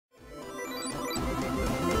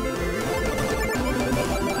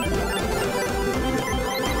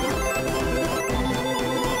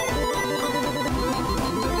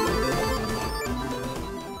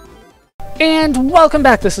And welcome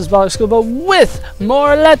back, this is Baller Scuba with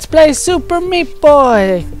more Let's Play Super Meat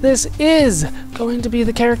Boy. This is going to be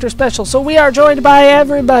the character special, so we are joined by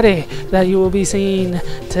everybody that you will be seeing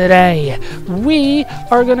today. We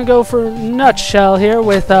are going to go for Nutshell here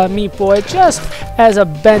with Meat Boy, just as a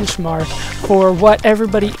benchmark for what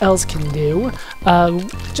everybody else can do.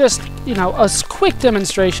 Just, you know, a quick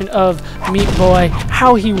demonstration of Meat Boy,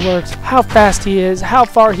 how he works, how fast he is, how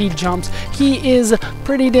far he jumps. He is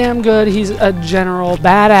pretty damn good. He's a general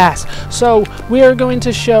badass. So we are going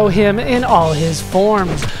to show him in all his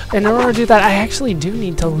forms. And in order to do that, I actually do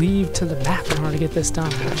need to leave to the map in order to get this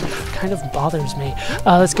done, which kind of bothers me.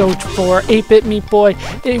 Let's go for 8-Bit Meat Boy.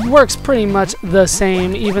 It works pretty much the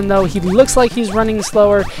same, even though he looks like he's running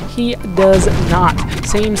slower. He does not.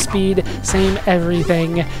 Same speed, same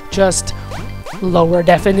everything, just lower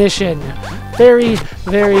definition. Very,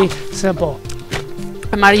 very simple.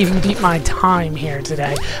 I might even beat my time here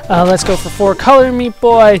today. Let's go for 4-Color Meat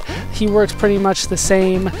Boy. He works pretty much the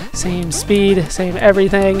same speed, same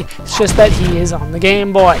everything. It's just that he is on the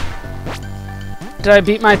Game Boy. Did I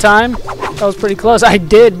beat my time? That was pretty close. I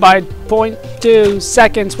did by 0.2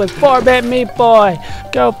 seconds with 4-Bit Meat Boy.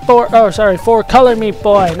 Go 4-Color Meat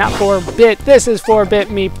Boy, not 4-Bit. This is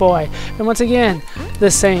 4-Bit Meat Boy. And once again, the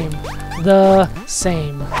same.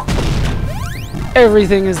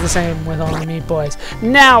 Everything is the same with all the Meat Boys.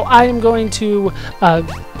 Now I am going to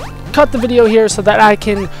cut the video here so that I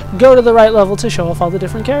can go to the right level to show off all the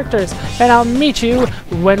different characters. And I'll meet you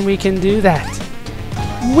when we can do that.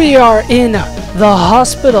 We are in the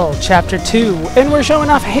hospital, chapter 2, and we're showing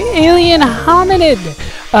off Alien Hominid.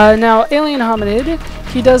 Now, Alien Hominid,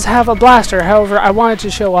 he does have a blaster. However, I wanted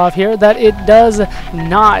to show off here that it does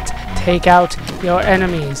not take out your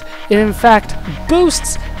enemies. It, in fact,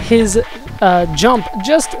 boosts his jump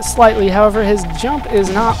just slightly. However, his jump is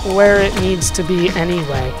not where it needs to be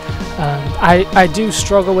anyway. I do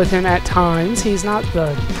struggle with him at times. He's not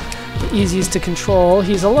the easiest to control.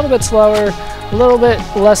 He's a little bit slower, a little bit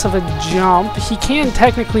less of a jump. He can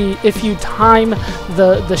technically, if you time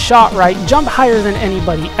the shot right, jump higher than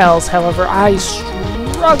anybody else. However, I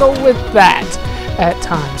struggle with that at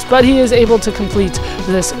times. But he is able to complete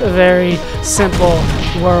this very simple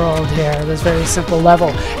world here, this very simple level.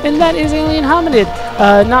 And that is Alien Hominid.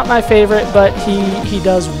 Not my favorite, but he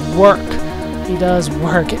does work. He does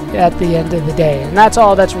work at the end of the day, and that's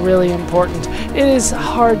all that's really important. It is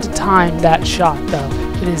hard to time that shot, though.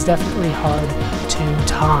 It is definitely hard to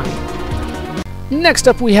time. Next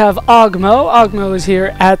up, we have Ogmo. Ogmo is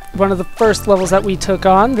here at one of the first levels that we took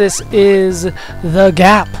on. This is the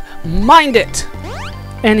Gap. Mind it!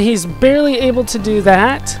 And he's barely able to do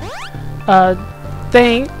that.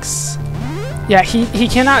 Thanks. Yeah, he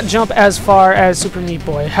cannot jump as far as Super Meat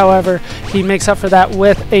Boy. However, he makes up for that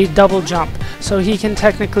with a double jump. So he can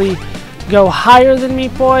technically go higher than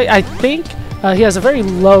Meat Boy. I think he has a very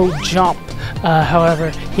low jump.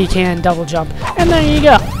 However, he can double jump. And there you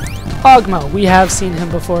go. Ogmo. We have seen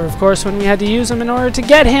him before, of course, when we had to use him in order to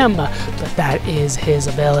get him. But that is his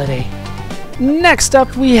ability. Next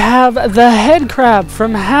up, we have the Head Crab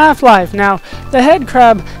from Half-Life. Now, the Head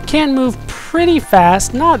Crab can move pretty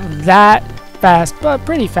fast. Not that fast, but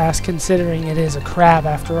pretty fast considering it is a crab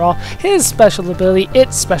after all. His special ability,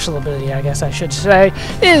 its special ability I guess I should say,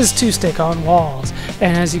 is to stick on walls.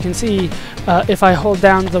 And as you can see, if I hold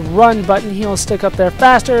down the run button, he'll stick up there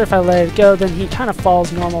faster. If I let it go, then he kind of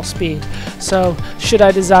falls normal speed. So should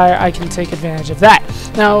I desire, I can take advantage of that.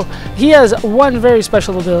 Now, he has one very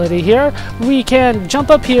special ability here. We can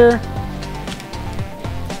jump up here,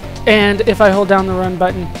 and if I hold down the run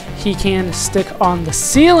button, he can stick on the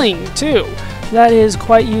ceiling too. That is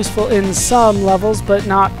quite useful in some levels, but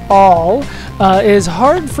not all. It is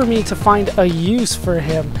hard for me to find a use for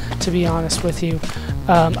him, to be honest with you.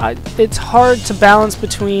 It's hard to balance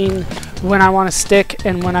between when I want to stick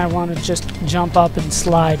and when I want to just jump up and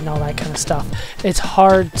slide and all that kind of stuff. It's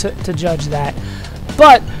hard to judge that.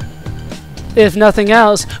 But if nothing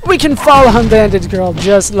else, we can fall on Bandage Girl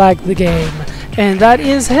just like the game. And that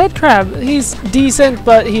is Head Crab. He's decent,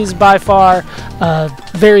 but he's by far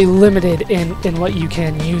very limited in what you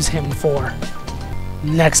can use him for.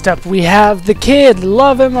 Next up, we have the Kid.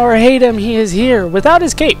 Love him or hate him, he is here without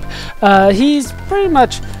his cape. He's pretty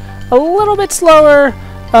much a little bit slower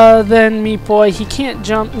than Meat Boy. He can't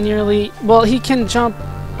jump nearly, well, he can jump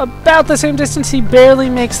about the same distance. He barely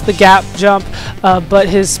makes the gap jump, but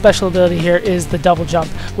his special ability here is the double jump,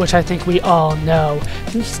 which I think we all know.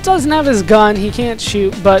 He doesn't have his gun, he can't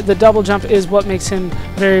shoot, but the double jump is what makes him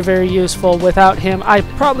very, very useful. Without him, I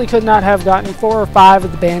probably could not have gotten 4 or 5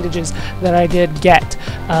 of the bandages that I did get.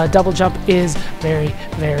 Double jump is very,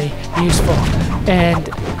 very useful. And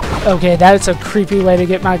Okay, that's a creepy way to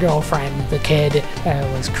get my girlfriend, the kid. That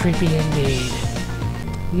was creepy indeed.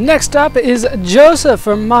 Next up is Joseph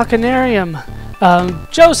from Machinarium.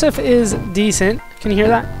 Joseph is decent. Can you hear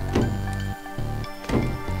that?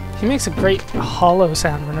 He makes a great hollow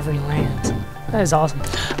sound whenever he lands. That is awesome.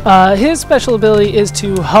 His special ability is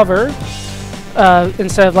to hover.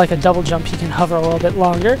 Instead of like a double jump, he can hover a little bit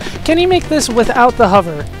longer. Can he make this without the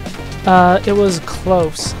hover? It was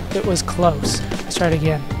close. It was close. Let's try it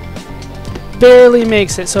again. Barely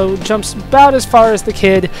makes it, so jumps about as far as the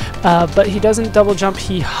kid, but he doesn't double jump,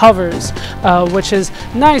 he hovers, which is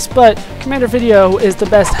nice, but Commander Video is the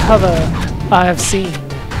best hover I have seen.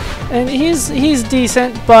 And he's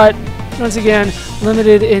decent, but once again,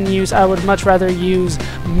 limited in use. I would much rather use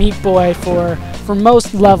Meat Boy for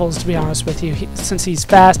most levels, to be honest with you. Since he's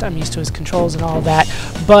fast, I'm used to his controls and all that,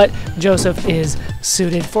 but Joseph is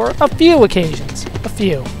suited for a few occasions. A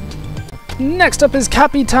few. Next up is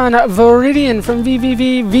Capitan Viridian from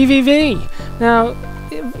VVV. Now,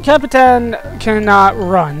 Capitan cannot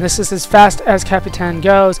run. This is as fast as Capitan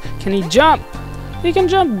goes. Can he jump? He can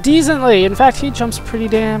jump decently. In fact, he jumps pretty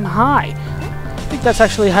damn high. I think that's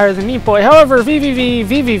actually higher than Meat Boy. However,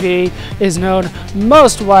 VVV is known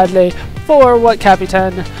most widely for what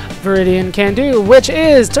Capitan Viridian can do, which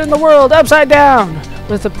is turn the world upside down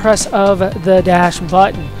with the press of the dash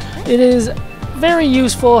button. It is very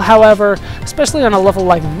useful, however, especially on a level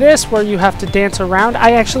like this where you have to dance around.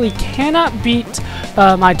 I actually cannot beat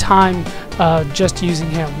my time just using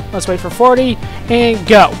him. Let's wait for 40 and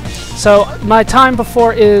go. So my time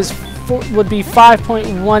before would be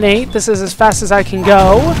 5.18. This is as fast as I can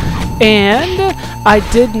go, and I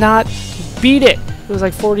did not beat it. It was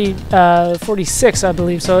like 46, I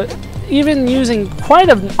believe. So even using quite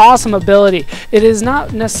an awesome ability, it is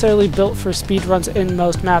not necessarily built for speedruns in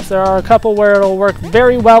most maps. There are a couple where it'll work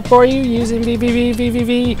very well for you using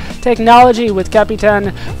VVV technology with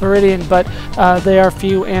Capitan Viridian, but they are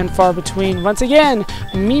few and far between. Once again,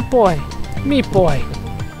 Meat Boy.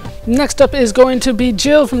 Next up is going to be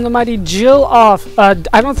Jill from the mighty Jill off. I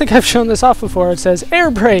don't think I've shown this off before. It says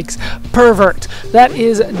air brakes, pervert. That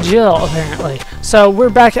is Jill, apparently. So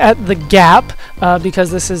we're back at the gap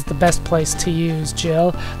because this is the best place to use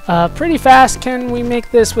Jill. Pretty fast. Can we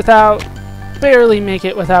make this without... barely make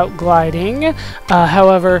it without gliding.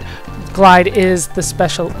 However, glide is the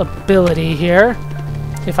special ability here.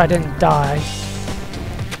 If I didn't die.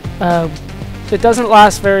 It doesn't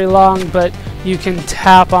last very long, but you can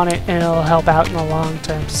tap on it and it'll help out in the long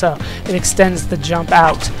term. So it extends the jump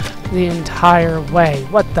out the entire way.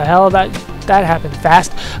 What the hell? That happened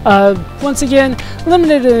fast. Once again,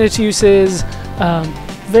 limited in its uses.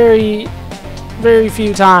 Very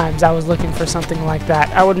few times I was looking for something like that.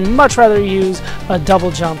 I would much rather use a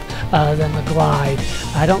double jump than the glide.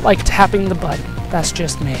 I don't like tapping the button. That's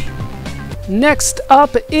just me. Next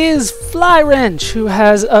up is Fly Wrench, who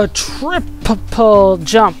has a triple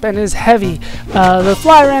jump and is heavy. The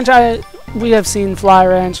Fly Wrench, we have seen Fly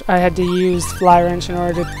Wrench. I had to use Fly Wrench in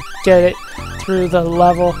order to get it through the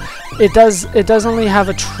level. It does only have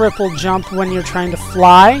a triple jump when you're trying to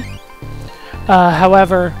fly.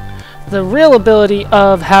 However, the real ability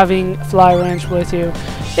of having Fly Wrench with you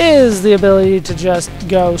is the ability to just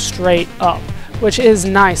go straight up, which is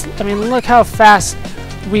nice. I mean, look how fast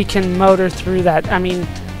we can motor through that. I mean,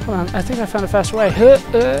 hold on, I think I found a faster way.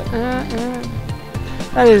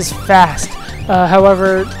 That is fast.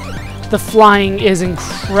 However, the flying is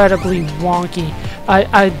incredibly wonky.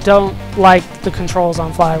 I don't like the controls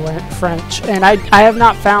on Fly Wrench, and I have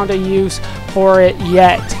not found a use for it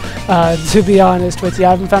yet, to be honest with you.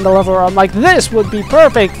 I haven't found a level where I'm like, this would be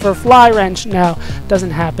perfect for Fly Wrench. No,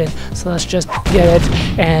 doesn't happen. So let's just get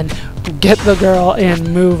it and get the girl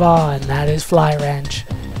and move on. That is Fly Wrench.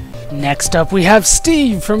 Next up, we have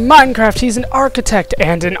Steve from Minecraft. He's an architect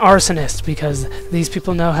and an arsonist, because these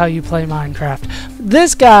people know how you play Minecraft.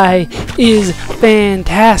 This guy is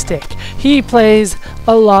fantastic. He plays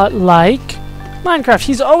a lot like Minecraft.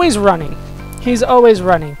 He's always running. He's always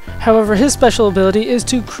running. However, his special ability is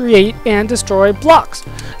to create and destroy blocks.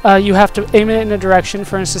 You have to aim it in a direction.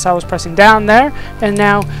 For instance, I was pressing down there, and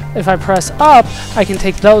now if I press up, I can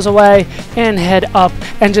take those away and head up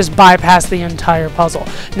and just bypass the entire puzzle.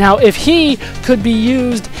 Now, if he could be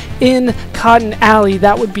used in Cotton Alley,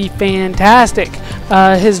 that would be fantastic.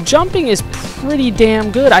 His jumping is pretty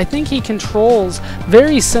damn good. I think he controls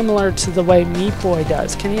very similar to the way Meat Boy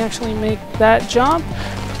does. Can he actually make that jump?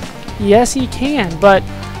 Yes, he can, but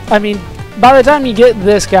I mean, by the time you get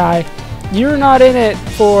this guy, you're not in it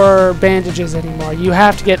for bandages anymore. You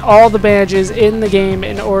have to get all the bandages in the game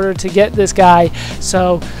in order to get this guy.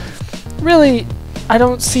 So, really, I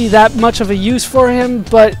don't see that much of a use for him,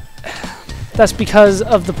 but That's because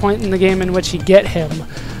of the point in the game in which you get him.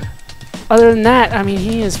 Other than that, I mean,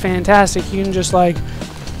 he is fantastic. You can just like,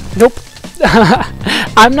 nope.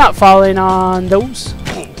 I'm not falling on those.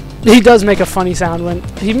 He does make a funny sound when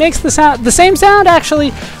he makes the same sound actually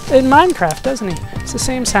in Minecraft, doesn't he? It's the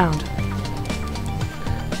same sound.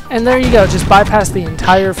 And there you go, just bypass the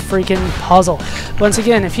entire freaking puzzle. Once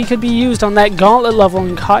again, if he could be used on that gauntlet level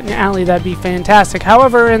in Cotton Alley, that'd be fantastic.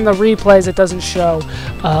 However, in the replays, it doesn't show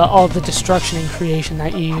all the destruction and creation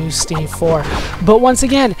that you use Steve for. But once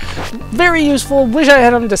again, very useful. Wish I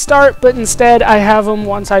had him to start, but instead I have him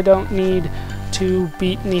once I don't need to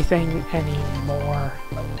beat anything anymore.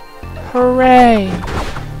 Hooray!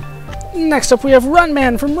 Next up we have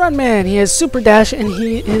Runman from Runman. He has Super Dash and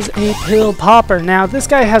he is a pill popper. Now this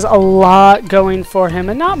guy has a lot going for him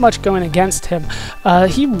and not much going against him.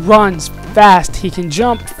 He runs fast, he can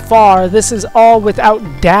jump far. This is all without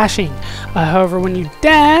dashing. However, when you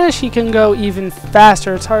dash, he can go even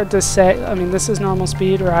faster. It's hard to say. I mean, this is normal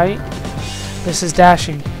speed, right? This is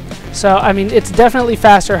dashing. So, I mean, it's definitely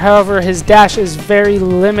faster. However, his dash is very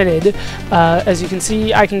limited. As you can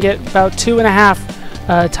see, I can get about 2.5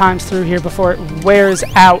 times through here before it wears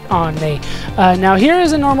out on me. Now here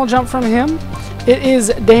is a normal jump from him. It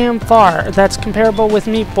is damn far. That's comparable with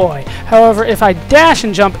Meat Boy. However, if I dash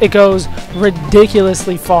and jump, it goes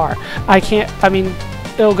ridiculously far. I mean,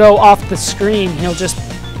 it'll go off the screen. He'll just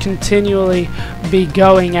continually be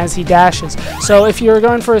going as he dashes. So if you're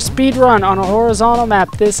going for a speed run on a horizontal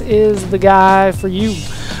map, this is the guy for you.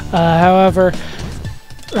 However,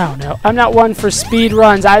 oh no, I'm not one for speed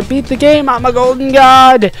runs. I beat the game, I'm a golden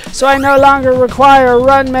god, so I no longer require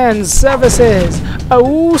Runman's services.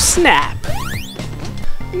 Oh snap!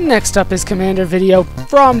 Next up is Commander Video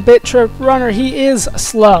from BitTrip Runner. He is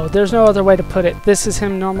slow. There's no other way to put it. This is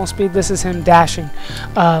him normal speed, this is him dashing.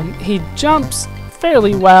 He jumps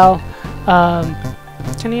fairly well.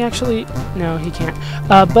 Can he actually? No, he can't.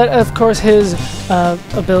 But of course his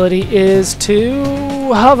ability is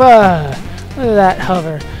to hover. Look at that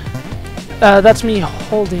hover. That's me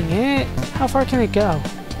holding it. How far can it go?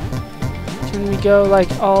 Can we go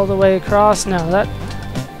like all the way across? No,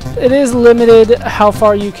 it is limited how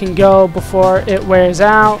far you can go before it wears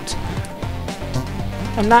out.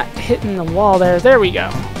 I'm not hitting the wall there. There we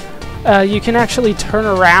go. You can actually turn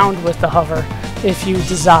around with the hover if you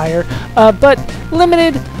desire, but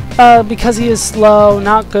limited because he is slow,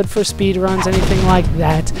 not good for speed runs, anything like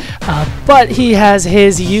that. But he has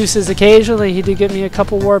his uses occasionally. He did give me a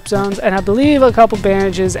couple warp zones and I believe a couple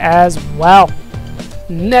bandages as well.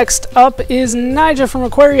 Next up is Nyjah from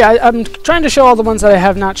Aquaria. I'm trying to show all the ones that I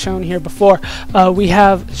have not shown here before. We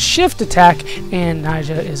have Shift Attack, and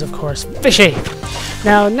Nyjah is, of course, fishy.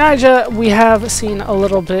 Now, Nyjah, we have seen a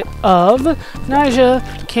little bit of.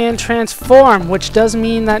 Nyjah can transform, which does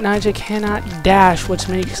mean that Nyjah cannot dash, which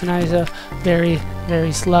makes Nyjah very,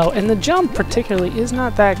 very slow. And the jump, particularly, is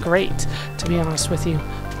not that great, to be honest with you.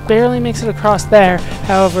 Barely makes it across there.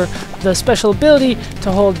 However, the special ability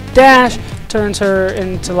to hold dash turns her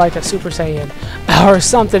into like a Super Saiyan or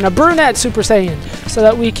something, a brunette Super Saiyan, so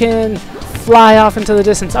that we can fly off into the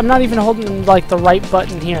distance. I'm not even holding like the right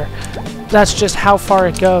button here. That's just how far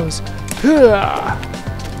it goes.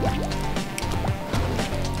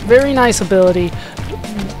 Very nice ability,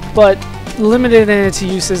 but limited in its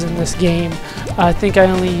uses in this game. I think I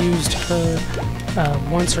only used her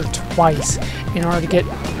once or twice in order to get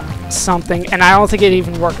something, and I don't think it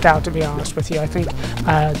even worked out, to be honest with you. I think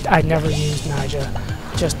I never used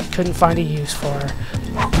Nyjah. Just couldn't find a use for her.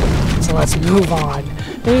 So let's move on.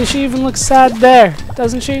 Maybe she even looks sad there,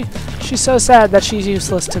 doesn't she? She's so sad that she's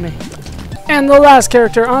useless to me. And the last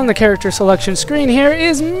character on the character selection screen here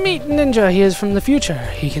is Meat Ninja. He is from the future.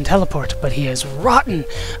 He can teleport, but he is rotten.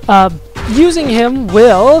 Using him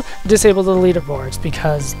will disable the leaderboards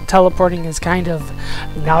because teleporting is kind of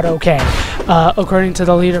not okay, according to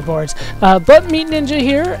the leaderboards. But Meat Ninja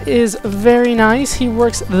here is very nice. He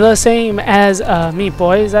works the same as Meat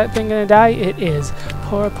Boy. Is that thing gonna die? It is.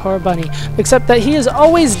 Poor, poor bunny. Except that he is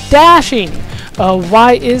always dashing.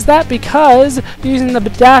 Why is that? Because using the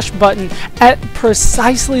dash button at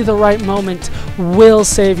precisely the right moment will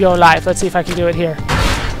save your life. Let's see if I can do it here.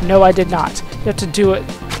 No, I did not. You have to do it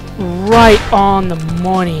right on the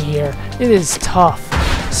money here. It is tough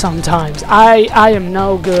sometimes. I am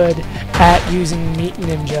no good at using Meat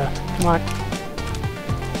Ninja. Come on.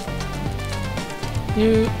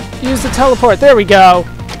 You use the teleport. There we go.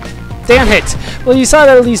 Damn it. Well, you saw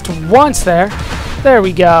that at least once there. There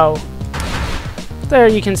we go. There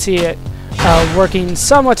you can see it working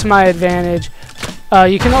somewhat to my advantage.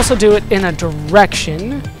 You can also do it in a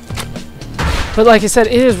direction. But like I said,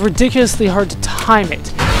 it is ridiculously hard to time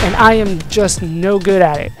it. and I am just no good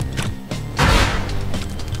at it.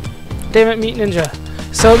 Damn it, Meat Ninja.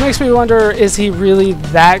 So it makes me wonder, is he really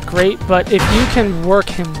that great? But if you can work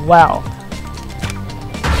him well,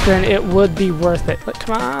 then it would be worth it. But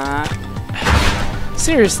come on.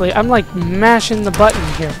 Seriously, I'm like mashing the button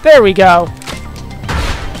here. There we go.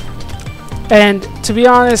 And to be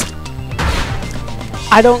honest,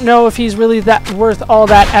 I don't know if he's really that worth all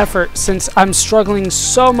that effort, since I'm struggling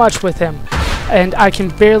so much with him. And I can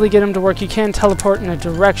barely get him to work. You can teleport in a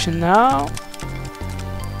direction, though.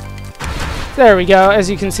 There we go. As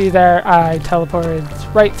you can see there, I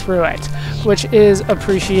teleported right through it, which is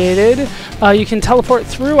appreciated. You can teleport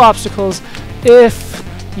through obstacles if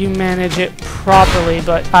you manage it properly,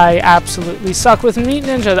 but I absolutely suck with Meat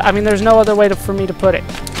Ninja. I mean, there's no other way for me to put it.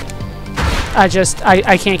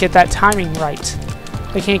 I can't get that timing right.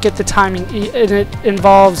 I can't get the timing, and it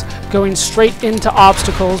involves going straight into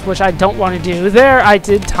obstacles, which I don't want to do. There, I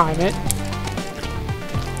did time it.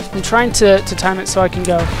 I'm trying to time it so I can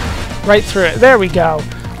go right through it. There we go.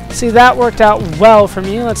 See, that worked out well for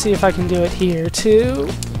me. Let's see if I can do it here, too.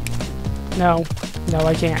 No,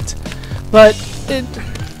 I can't. But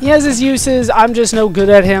he has his uses. I'm just no good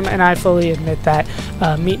at him, and I fully admit that.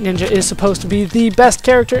 Meat Ninja is supposed to be the best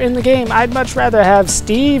character in the game. I'd much rather have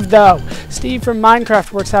Steve, though. Steve from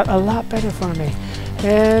Minecraft works out a lot better for me.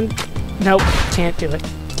 And nope, can't do it.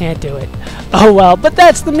 Can't do it. Oh well, but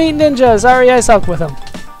that's the Meat Ninja. Sorry I suck with him.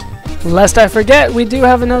 Lest I forget, we do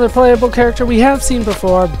have another playable character we have seen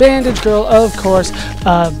before, Bandage Girl, of course.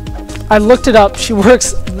 I looked it up. She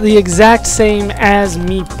works the exact same as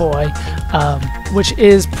Meat Boy, which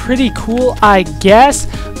is pretty cool, I guess,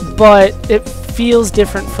 but it feels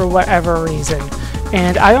different for whatever reason.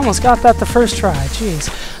 And I almost got that the first try. Jeez.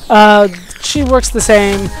 She works the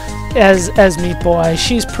same as Meat Boy.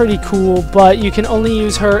 She's pretty cool, but you can only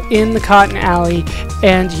use her in the Cotton Alley,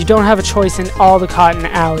 and you don't have a choice in all the Cotton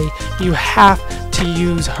Alley. You have to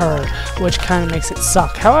use her, which kind of makes it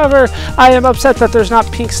suck. However, I am upset that there's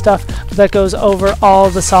not pink stuff that goes over all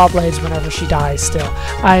the saw blades whenever she dies still.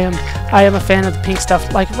 I am a fan of the pink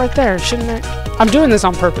stuff, like right there, shouldn't I? I'm doing this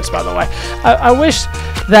on purpose, by the way. I wish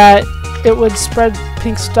that it would spread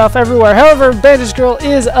pink stuff everywhere. However, Bandage Girl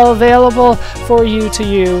is available for you to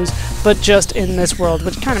use, but just in this world,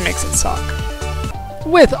 which kind of makes it suck.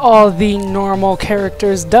 With all the normal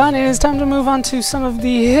characters done, it is time to move on to some of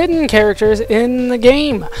the hidden characters in the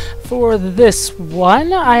game. For this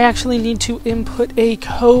one, I actually need to input a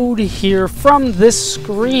code here from this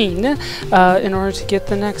screen in order to get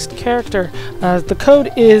the next character. The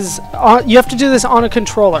code is, you have to do this on a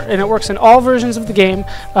controller, and it works in all versions of the game.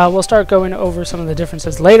 We'll start going over some of the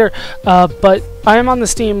differences later, but I am on the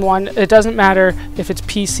Steam one. It doesn't matter if it's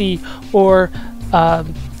PC or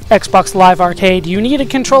Xbox Live Arcade. You need a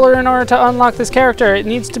controller in order to unlock this character. It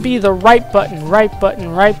needs to be the right button,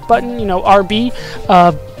 you know, RB,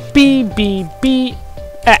 B, B, B,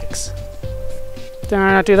 X. Did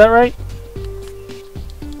I not do that right?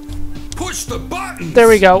 Push the button. There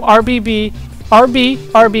we go. RBB, RB,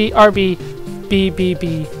 RB, RB, B, B,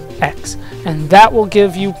 B, X. And that will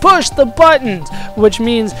give you push the buttons, which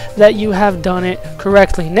means that you have done it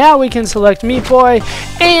correctly. Now we can select Meat Boy,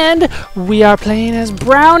 and we are playing as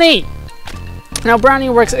Brownie. Now Brownie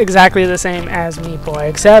works exactly the same as Meat Boy,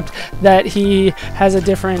 except that he has a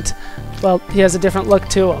different, well, he has a different look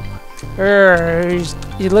to him.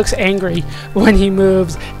 He looks angry when he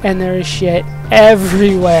moves, and there is shit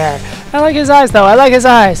everywhere. I like his eyes, though. I like his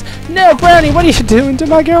eyes. No, Brownie, what are you doing to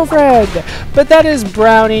my girlfriend? But that is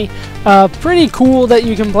Brownie. Pretty cool that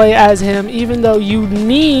you can play as him, even though you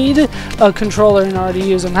need a controller in order to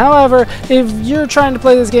use him. However, if you're trying to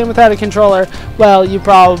play this game without a controller, well, you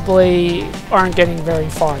probably aren't getting very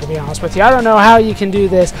far, to be honest with you. I don't know how you can do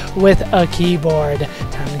this with a keyboard.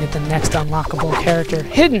 Time to get the next unlockable character,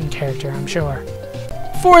 hidden character, I'm sure.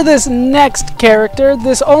 For this next character,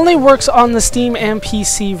 this only works on the Steam and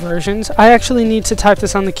PC versions. I actually need to type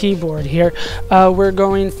this on the keyboard here. We're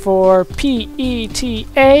going for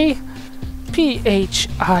P-E-T-A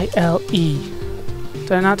P-H-I-L-E.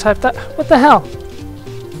 Did I not type that? What the hell?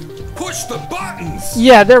 Push the buttons!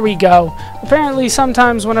 Yeah, there we go. Apparently,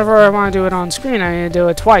 sometimes whenever I want to do it on screen, I need to do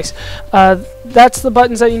it twice. That's the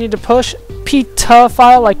buttons that you need to push.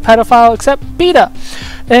 Pedophile, like pedophile, except PETA.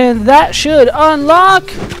 And that should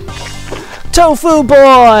unlock Tofu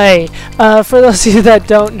Boy! For those of you that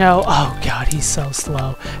don't know, oh god, he's so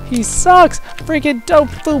slow. He sucks! Freaking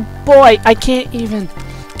Tofu Boy! I can't even...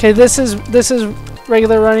 Okay, this is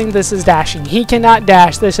regular running, this is dashing. He cannot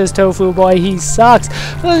dash, this is Tofu Boy, he sucks.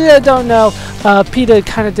 For those of you that don't know, PETA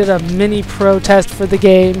kind of did a mini protest for the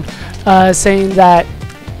game, saying that...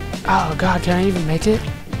 Oh god, can I even make it?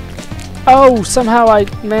 Oh, somehow I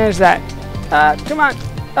managed that. Come on.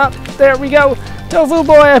 Up, there we go. Tofu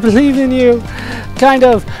Boy, I believe in you. Kind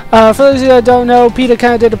of. For those of you that don't know, PETA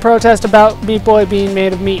kind of did a protest about Meat Boy being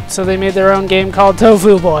made of meat, so they made their own game called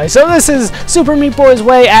Tofu Boy. So this is Super Meat Boy's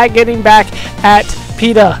way at getting back at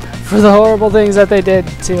PETA for the horrible things that they did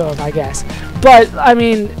to him, I guess. But, I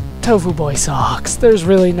mean, Tofu Boy sucks. There's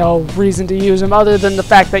really no reason to use him other than the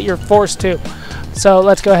fact that you're forced to. So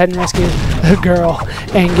let's go ahead and rescue the girl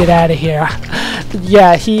and get out of here.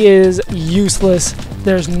 Yeah, he is useless.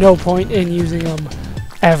 There's no point in using him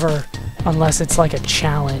ever unless it's like a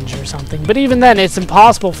challenge or something. But even then, it's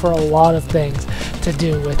impossible for a lot of things to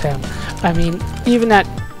do with him. I mean, even at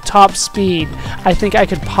top speed, I think I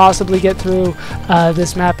could possibly get through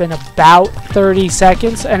this map in about 30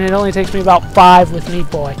 seconds, and it only takes me about 5 with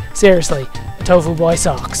Meat Boy. Seriously, Tofu Boy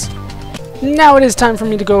sucks. Now it is time for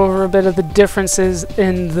me to go over a bit of the differences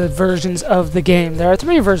in the versions of the game. There are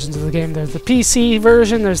 3 versions of the game. There's the PC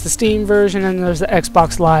version, there's the Steam version, and there's the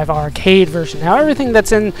Xbox Live Arcade version. Now everything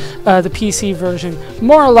that's in the PC version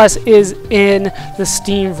more or less is in the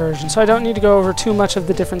Steam version, so I don't need to go over too much of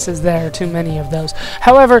the differences there, too many of those.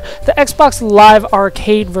 However, the Xbox Live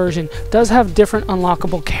Arcade version does have different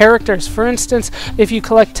unlockable characters. For instance, if you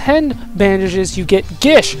collect 10 bandages, you get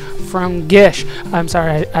Gish from Gish. I'm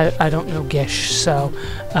sorry, I don't know Gish, so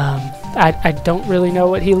I don't really know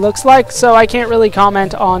what he looks like, so I can't really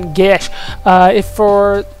comment on Gish. If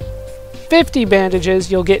for 50 bandages,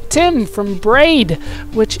 you'll get Tim from Braid,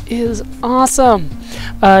 which is awesome.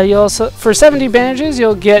 You also, for 70 bandages,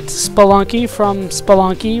 you'll get Spelunky from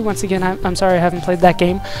Spelunky. Once again, I'm sorry I haven't played that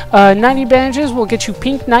game. 90 bandages will get you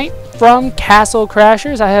Pink Knight from Castle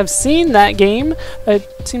Crashers. I have seen that game. It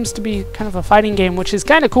seems to be kind of a fighting game, which is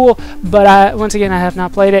kind of cool, but once again, I have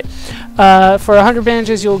not played it. For 100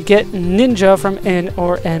 bandages, you'll get Ninja from N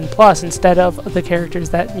or N+, instead of the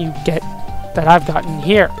characters that you get that I've gotten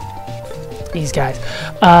here. These guys.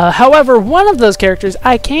 However, one of those characters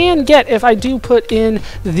I can get if I do put in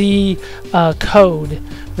the code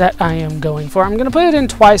that I am going for. I'm going to put it in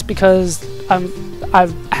twice because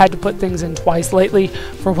I've had to put things in twice lately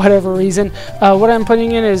for whatever reason. What I'm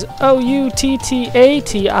putting in is OUTTATIME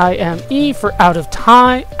for out of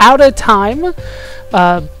time,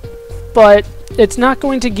 but it's not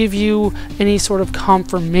going to give you any sort of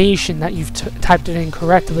confirmation that you've typed it in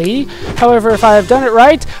correctly. However, if I have done it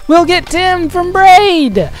right, we'll get Tim from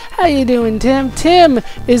Braid. How you doing, Tim? Tim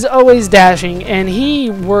is always dashing, and he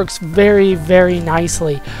works very, very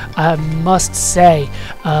nicely, I must say.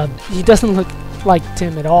 He doesn't look like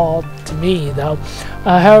Tim at all to me, though.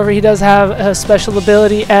 However, he does have a special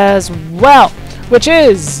ability as well, which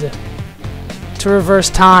is to reverse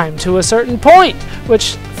time to a certain point,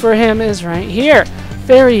 which for him is right here.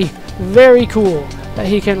 Very, very cool that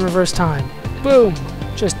he can reverse time. Boom.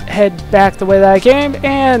 Just head back the way that I came,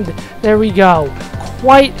 and there we go.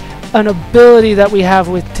 Quite an ability that we have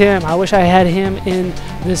with Tim. I wish I had him in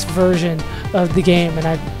this version of the game, and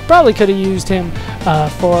I probably could have used him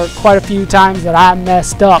for quite a few times that I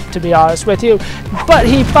messed up, to be honest with you. But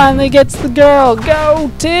he finally gets the girl. Go,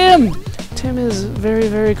 Tim! Tim is very,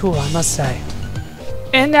 very cool, I must say.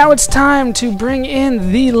 And now it's time to bring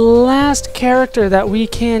in the last character that we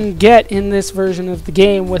can get in this version of the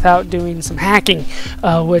game without doing some hacking,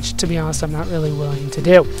 which, to be honest, I'm not really willing to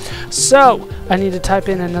do. So, I need to type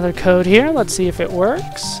in another code here. Let's see if it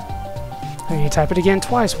works. I need to type it again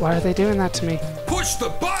twice. Why are they doing that to me? Push the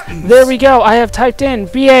buttons! There we go. I have typed in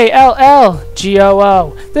BALLGOO.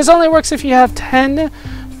 This only works if you have 10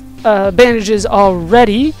 bandages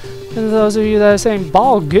already. And those of you that are saying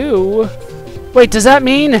ball goo, wait, does that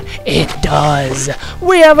mean? It does.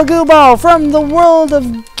 We have a goo ball from the world of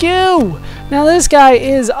goo. Now this guy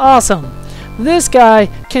is awesome. This guy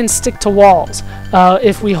can stick to walls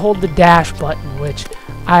if we hold the dash button, which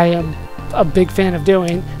I am a big fan of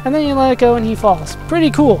doing. And then you let it go and he falls. Pretty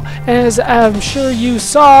cool. And as I'm sure you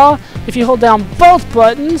saw, if you hold down both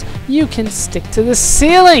buttons, you can stick to the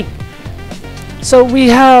ceiling. So we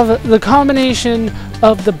have the combination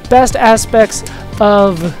of the best aspects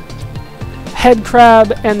of Head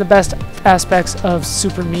Crab and the best aspects of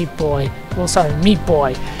Super Meat Boy, well, sorry, Meat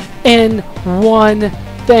Boy, in one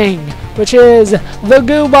thing, which is the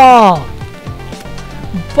goo ball.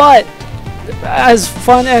 But as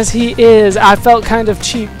fun as he is, I felt kind of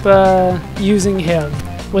cheap using him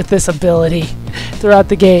with this ability throughout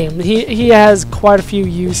the game. He has quite a few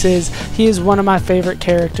uses. He is one of my favorite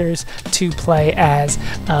characters to play as,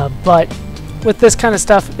 but with this kind of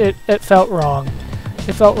stuff, it felt wrong.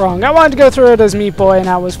 It felt wrong. I wanted to go through it as Meat Boy, and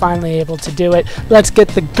I was finally able to do it. Let's get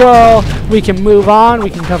the girl. We can move on. We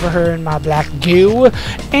can cover her in my black goo.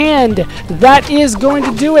 And that is going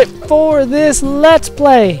to do it for this Let's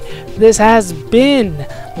Play. This has been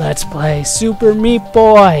Let's Play Super Meat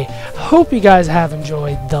Boy. Hope you guys have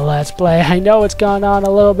enjoyed the Let's Play. I know it's gone on a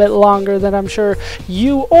little bit longer than I'm sure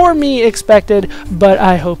you or me expected, but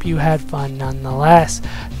I hope you had fun nonetheless.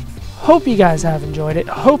 Hope you guys have enjoyed it.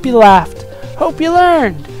 Hope you laughed. Hope you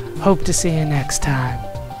learned. Hope to see you next time.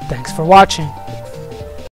 Thanks for watching.